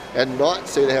Doxa, and not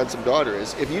say the Handsome Daughter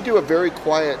is, if you do a very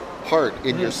quiet part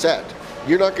in your set,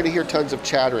 you're not going to hear tons of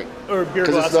chattering. Or beer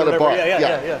glass, it's not a bar.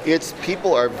 It's,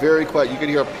 people are very quiet. You can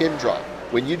hear a pin drop.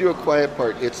 When you do a quiet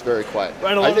part, it's very quiet.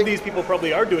 And a lot of these people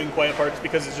probably are doing quiet parts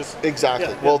because it's just...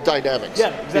 Exactly. Well, dynamics. Yeah,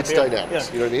 exactly. It's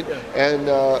dynamics, you know what I mean? Yeah.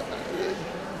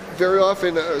 And very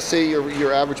often, say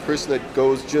your average person that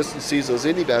goes just and sees those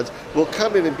indie bands will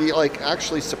come in and be like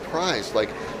actually surprised, like,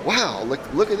 wow,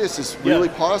 look at this, it's really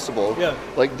possible. Yeah.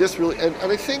 Like this really, and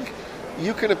I think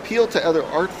you can appeal to other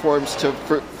art forms to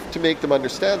make them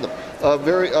understand them.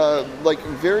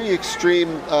 Very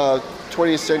extreme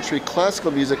 20th century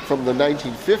classical music from the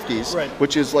 1950s,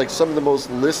 which is like some of the most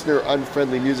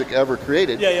listener-unfriendly music ever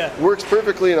created, works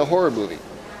perfectly in a horror movie.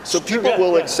 So people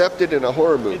will accept it in a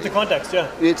horror movie. It's the context,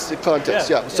 It's the context,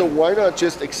 So why not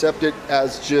just accept it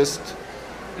as just,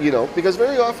 because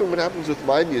very often what happens with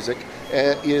my music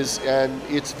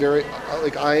it's very,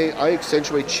 like I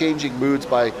accentuate changing moods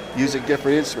by using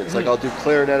different instruments. Like I'll do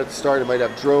clarinet at the start, I might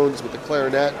have drones with the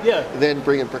clarinet, then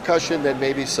bring in percussion, then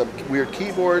maybe some weird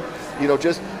keyboard,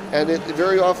 and it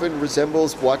very often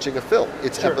resembles watching a film.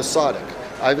 It's episodic.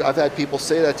 I've had people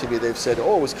say that to me. They've said,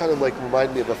 "Oh, it was kind of like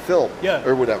reminded me of a film,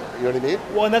 or whatever." You know what I mean?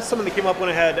 Well, and that's something that came up when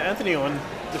I had Anthony on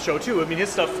the show too. I mean, his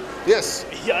stuff. Yes.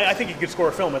 I think he could score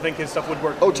a film. I think his stuff would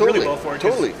work totally, really well for it.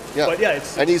 Totally. Yeah. But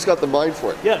and he's got the mind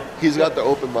for it. Yeah. He's got the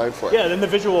open mind for it. Yeah. Then the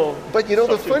visual. But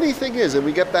the funny thing is, and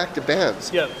we get back to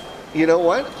bands. Yeah. You know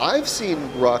what? I've seen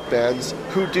rock bands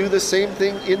who do the same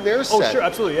thing in their set. Oh, sure,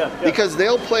 absolutely, yeah. Because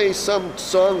they'll play some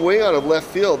song way out of left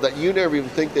field that you never even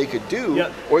think they could do,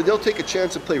 or they'll take a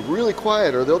chance and play really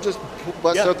quiet, or they'll just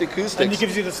bust out the acoustics. And it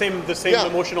gives you the same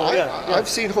emotional. I've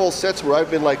seen whole sets where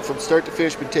I've been like from start to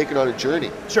finish, been taken on a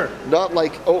journey. Sure. Not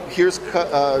like, oh, here's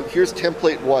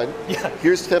template 1. Yeah.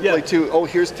 Here's template 2. Oh,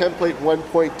 here's template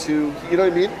 1.2. You know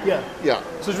what I mean? Yeah. Yeah.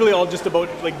 So it's really all just about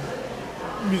like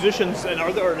musicians and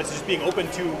other artists just being open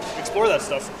to explore that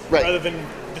stuff rather than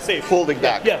the safe. Holding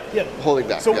back. Yeah. Holding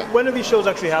back. So when are these shows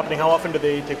actually happening? How often do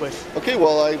they take place? Okay,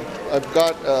 well, I've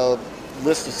got a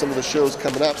list of some of the shows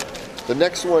coming up. The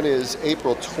next one is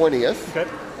April 20th,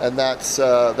 and that's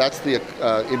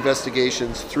the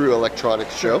Investigations Through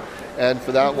Electronics show. And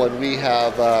for that one, we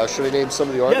have, should I name some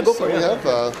of the artists that we have?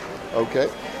 Okay.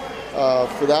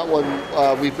 For that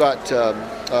one, we've got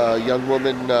a young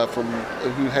woman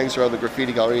who hangs around the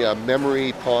Graffiti Gallery.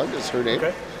 Memory Pond is her name.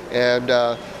 And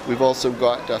we've also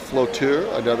got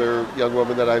Floteur, another young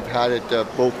woman that I've had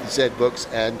at both Zed Books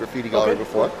and Graffiti Gallery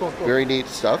before. Cool. Very neat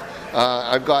stuff.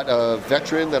 I've got a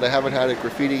veteran that I haven't had at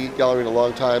Graffiti Gallery in a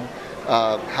long time,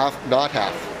 Not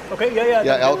Half. Okay,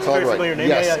 yeah. Al Conroy.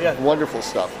 Yes, wonderful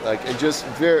stuff. And just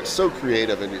so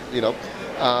creative, and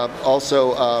also,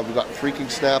 we've got Freaking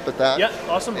Snap at that. Yeah,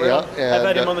 awesome. And, I've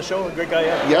had him on the show. A great guy.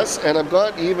 Yeah. Yes, and I've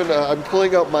got even I'm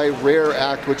pulling out my rare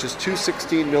act, which is two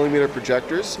 16mm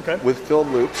projectors with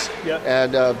film loops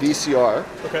and VCR.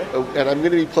 Okay. And I'm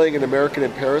going to be playing an American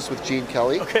in Paris with Gene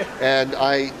Kelly. Okay. And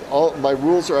my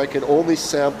rules are I can only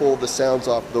sample the sounds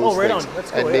off those things. On.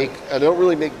 That's cool, and I don't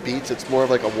really make beats. It's more of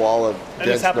like a wall of and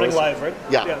it's happening noise. Live, right?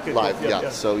 Yeah, live. Yeah.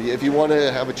 So if you want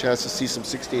to have a chance to see some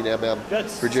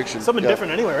 16mm projections, something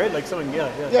different anyway, right? Like something,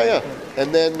 yeah.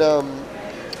 And then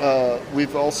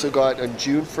we've also got on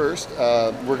June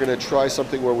 1st, we're going to try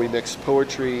something where we mix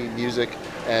poetry, music,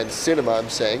 and cinema, I'm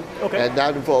saying. Okay. And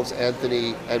that involves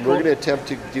Anthony, and we're going to attempt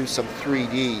to do some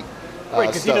 3D right,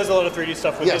 because he does a lot of 3D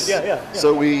stuff with this. Yeah.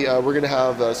 So we're going to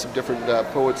have some different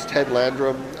poets, Ted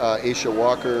Landrum, Aisha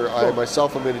Walker. Cool.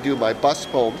 Myself, I'm going to do my bust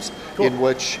poems, in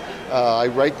which I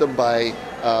write them by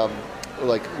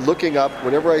like looking up.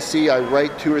 Whenever I see, I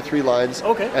write 2 or 3 lines.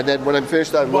 Okay. And then when I'm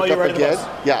finished, I look up again.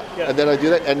 Yeah. And then I do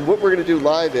that. And what we're going to do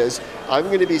live is I'm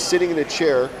going to be sitting in a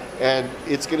chair, and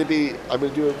it's going to be I'm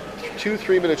going to do 2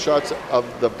 3-minute shots of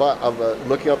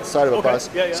looking up the side of a bus.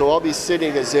 So I'll be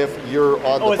sitting as if you're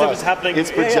on the bus. It's happening.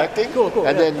 It's projecting. Cool.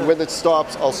 And then when it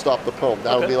stops, I'll stop the poem.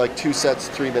 That'll be like 2 sets,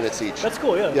 3 minutes each. That's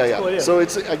cool. Yeah. Yeah. Cool, So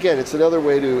it's another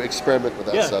way to experiment with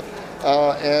that stuff.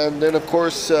 And then, of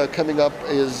course, coming up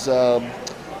is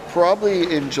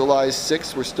probably in July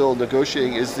 6th, we're still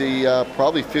negotiating, is the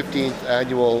probably 15th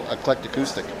annual Eclectic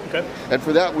Acoustic. Okay. And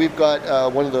for that, we've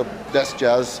got one of the best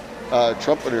jazz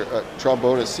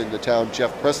trombonist in the town,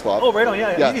 Jeff Preslov. Oh, right on,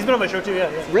 yeah. He's been on my show too,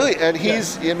 yeah. Really, and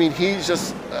he's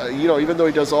just, even though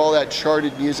he does all that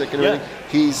charted music and everything,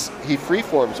 he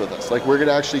freeforms with us. Like, we're going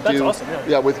to actually do, awesome,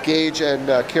 yeah. with Gage and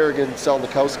Kerrigan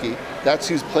Selnikowski. That's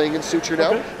who's playing in Suture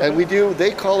now. Okay. And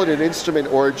they call it an instrument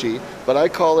orgy, but I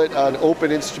call it an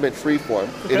open instrument freeform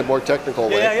in a more technical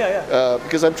way. Yeah.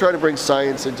 Because I'm trying to bring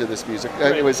science into this music.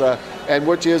 Right. Anyways, and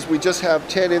which is, we just have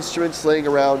 10 instruments laying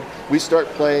around. We start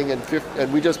playing, and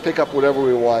we just pick up whatever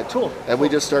we want. Cool. And we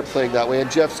just start playing that way.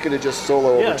 And Jeff's going to just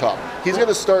solo over top. He's going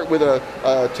to start with a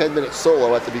 10-minute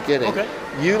solo at the beginning. Okay.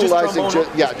 Utilizing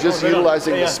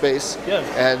utilizing the space,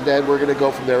 and then we're going to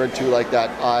go from there into like that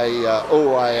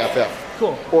OIFF,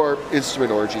 cool, or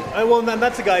instrument orgy. Well, then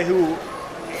that's a guy who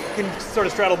can sort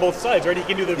of straddle both sides, right? He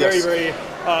can do the very, very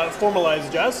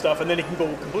formalized jazz stuff, and then he can go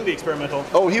completely experimental.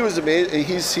 Oh, he was amazing.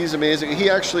 He's amazing. He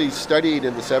actually studied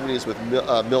in the 70s with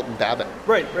Milton Babbitt.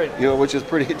 Right. Which is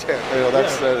pretty.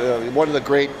 That's one of the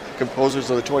great composers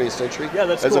of the 20th century. Yeah,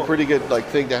 that's cool. Cool. A pretty good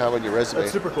thing to have on your resume.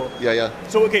 That's super cool. Yeah.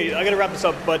 So okay, I got to wrap this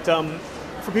up, but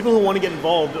for people who want to get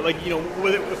involved, first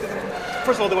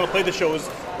of all, they want to play the shows,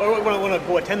 or want to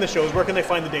go attend the shows, where can they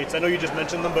find the dates? I know you just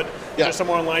mentioned them, but is there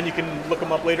somewhere online you can look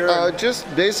them up later? Just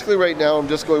basically right now, I'm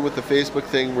just going with the Facebook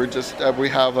thing. We're just we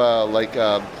have on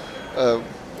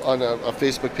a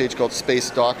Facebook page called Space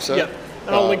Doxa. Yeah.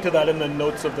 And I'll link to that in the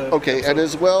notes of the episode. And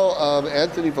as well,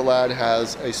 Anthony Vlad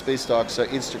has a Space Doxa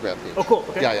Instagram page. Oh, cool.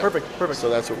 Okay, yeah. Perfect. So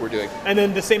that's what we're doing. And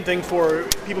then the same thing for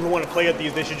people who want to play at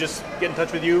these, they should just get in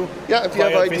touch with you. Yeah, if you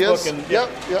have ideas.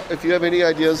 If you have any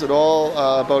ideas at all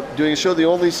about doing a show, the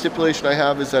only stipulation I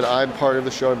have is that I'm part of the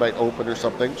show and might open or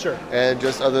something. Sure. And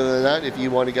just other than that, if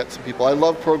you want to get some people, I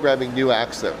love programming new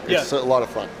acts there. It's a lot of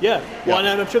fun. Yeah. Well, and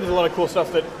I'm sure there's a lot of cool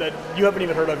stuff that you haven't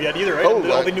even heard of yet either, right? All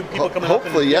the new people coming up.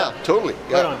 Hopefully, totally.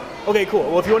 Yeah. Right on. Okay, cool.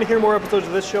 Well, if you want to hear more episodes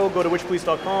of this show, go to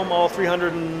witchpolice.com. All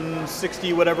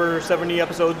 360, 70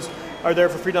 episodes are there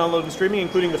for free download and streaming,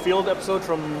 including the Field episode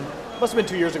from, must have been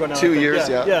 2 years ago now. 2 years,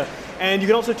 Yeah. And you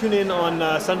can also tune in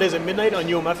on Sundays at midnight on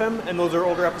UMFM, and those are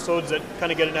older episodes that kind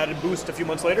of get an added boost a few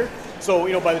months later. So,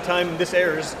 by the time this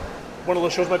airs, one of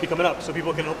those shows might be coming up, so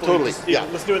people can hopefully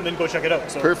let's do it and then go check it out.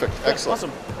 So, perfect. Excellent.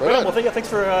 Awesome. Right on. Well, thanks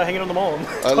for hanging on the mall.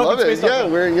 I love it. Yeah, I'm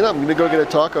going to go get a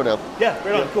taco now. Yeah,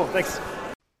 right on. Cool. Thanks.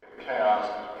 Chaos,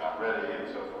 not ready, and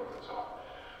so forth and so on.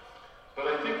 But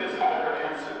I think there's a better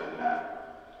answer than that.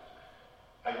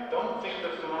 I don't think the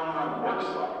phenomenon works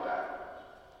like that.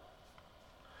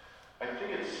 I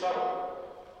think it's subtle.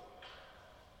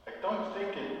 I don't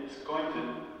think it's going to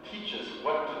teach us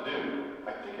what to do.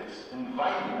 I think it's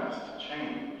inviting us to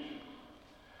change.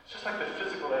 It's just like the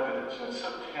physical evidence. It's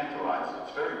so tantalizing.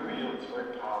 It's very real. It's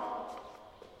very powerful.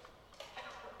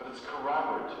 But it's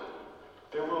corroborative.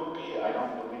 There will be, I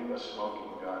don't believe, a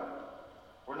smoking gun.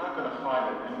 We're not going to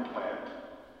find an implant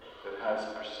that has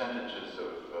percentages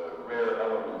of rare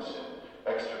elements in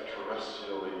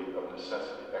extraterrestrially, of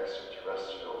necessity,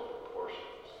 extraterrestrial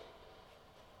proportions.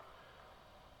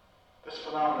 This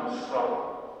phenomenon is subtle.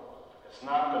 It's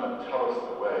not going to tell us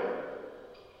the way.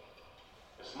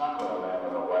 It's not going to land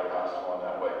in the White House going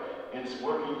that way. It's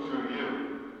working through you.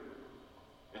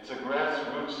 It's a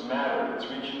grassroots matter. It's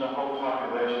reaching the whole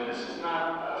population. This is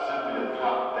not simply a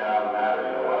top-down matter.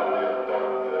 I may have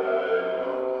ducked,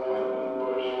 Clinton,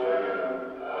 Bush, Reagan,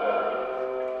 whatever.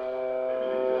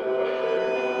 Maybe they did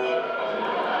Bush, Reagan,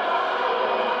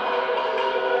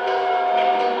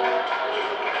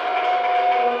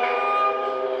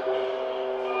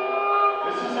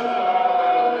 This is a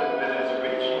phenomenon that is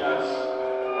reaching us,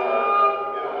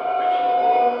 reaching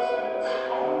all of us in its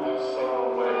own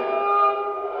subtle way.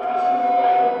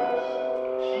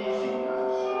 Teasing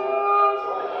us. It's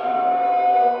like humor.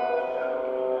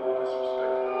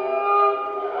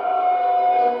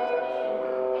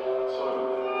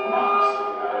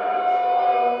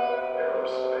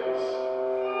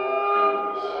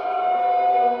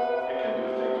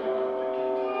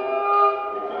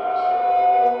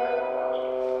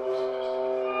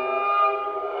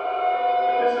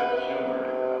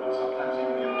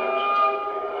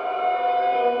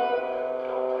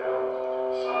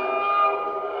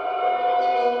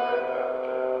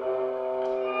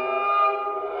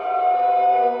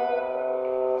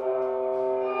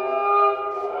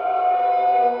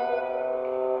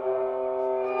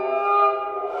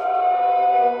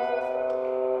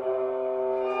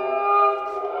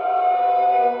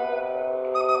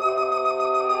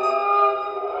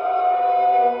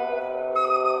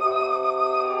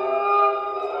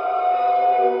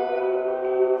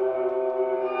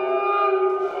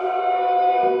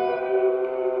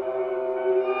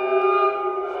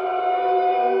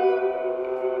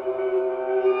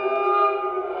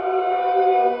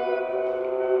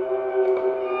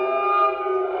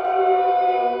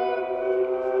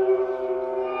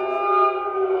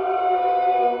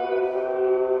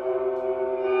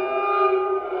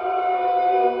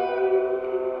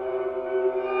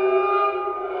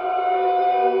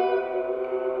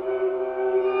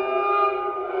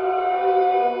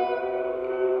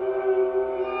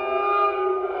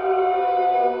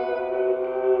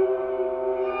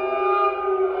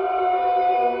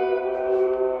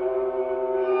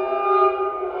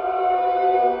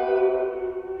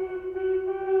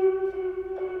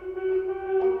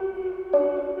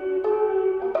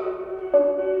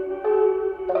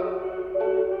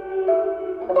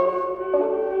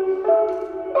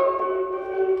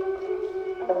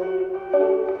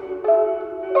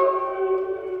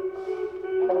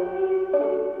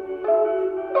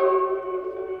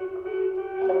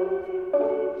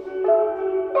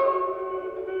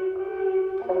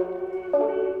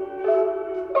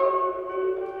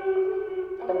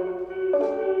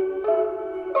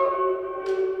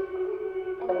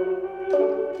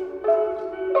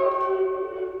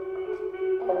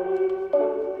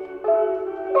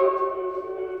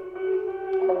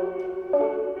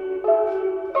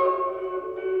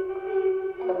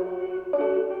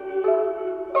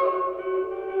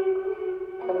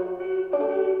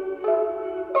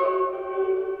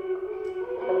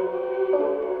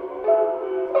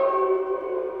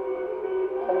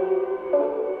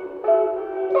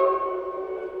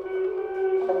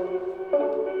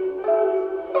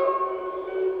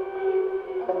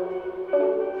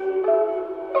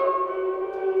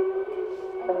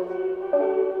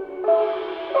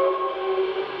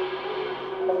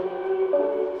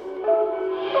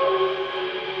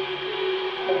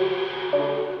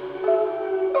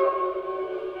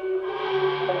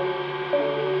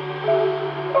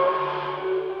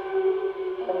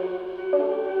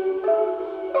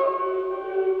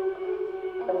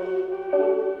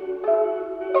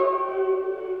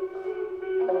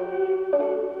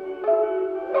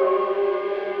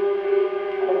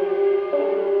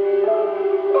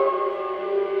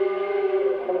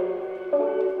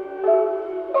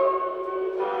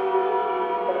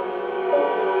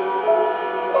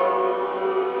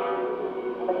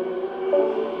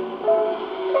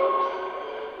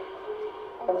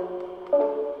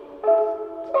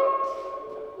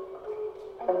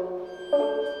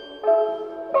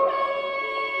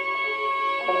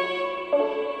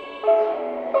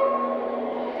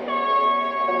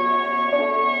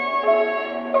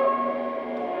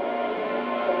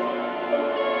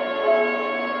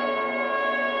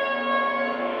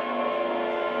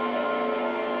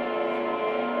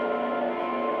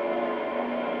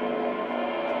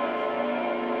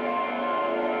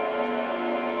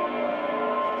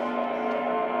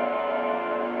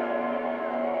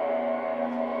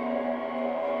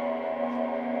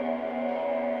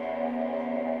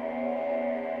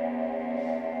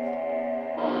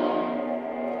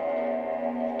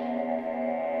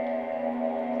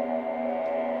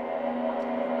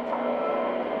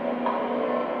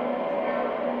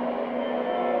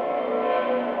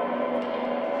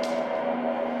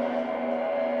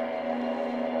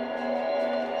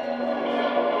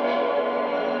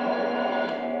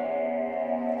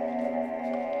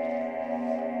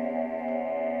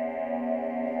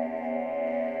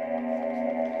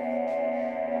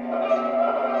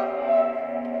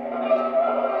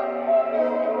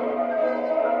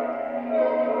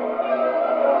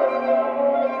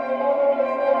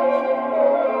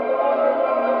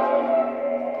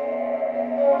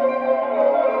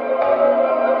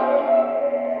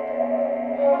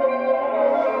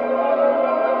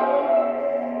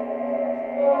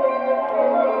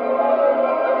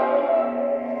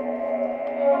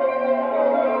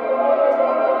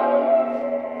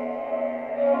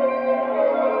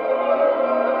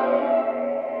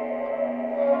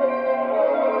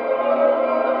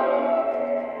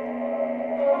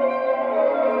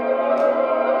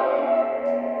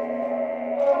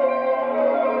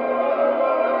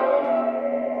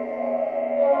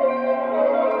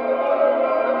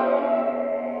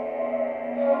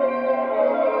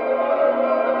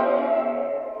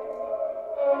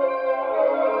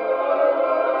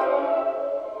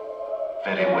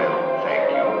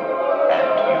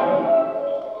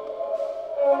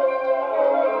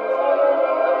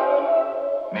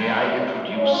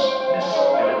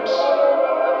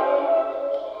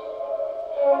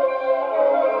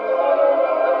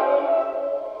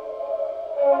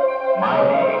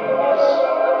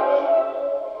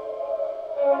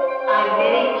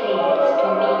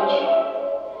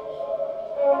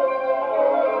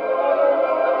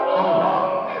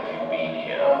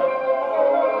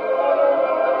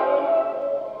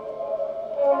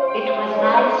 It was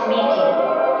nice meeting you.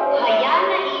 היה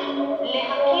נעים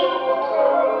להכיר אותך.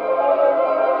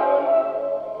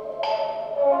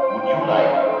 Would you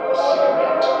like a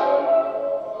cigarette?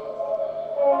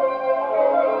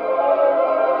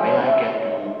 May I get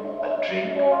you a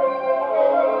drink?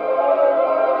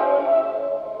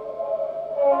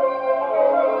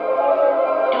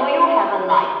 Do you have a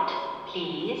light,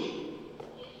 please?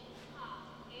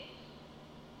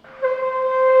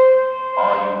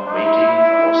 Are you waiting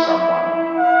for someone?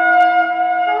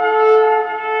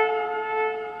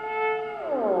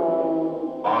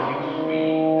 Are you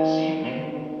free this evening?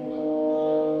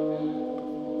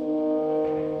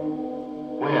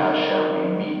 Where shall we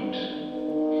meet?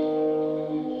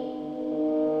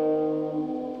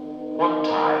 What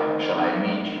time shall I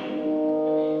meet you?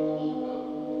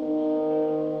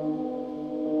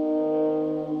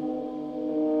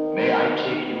 May I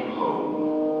take you home?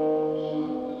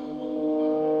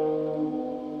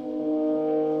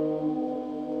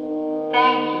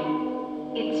 Thank you.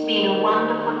 It's been a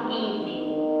wonderful evening.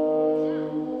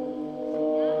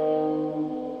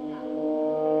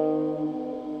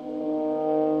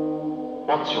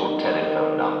 What's your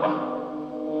telephone number?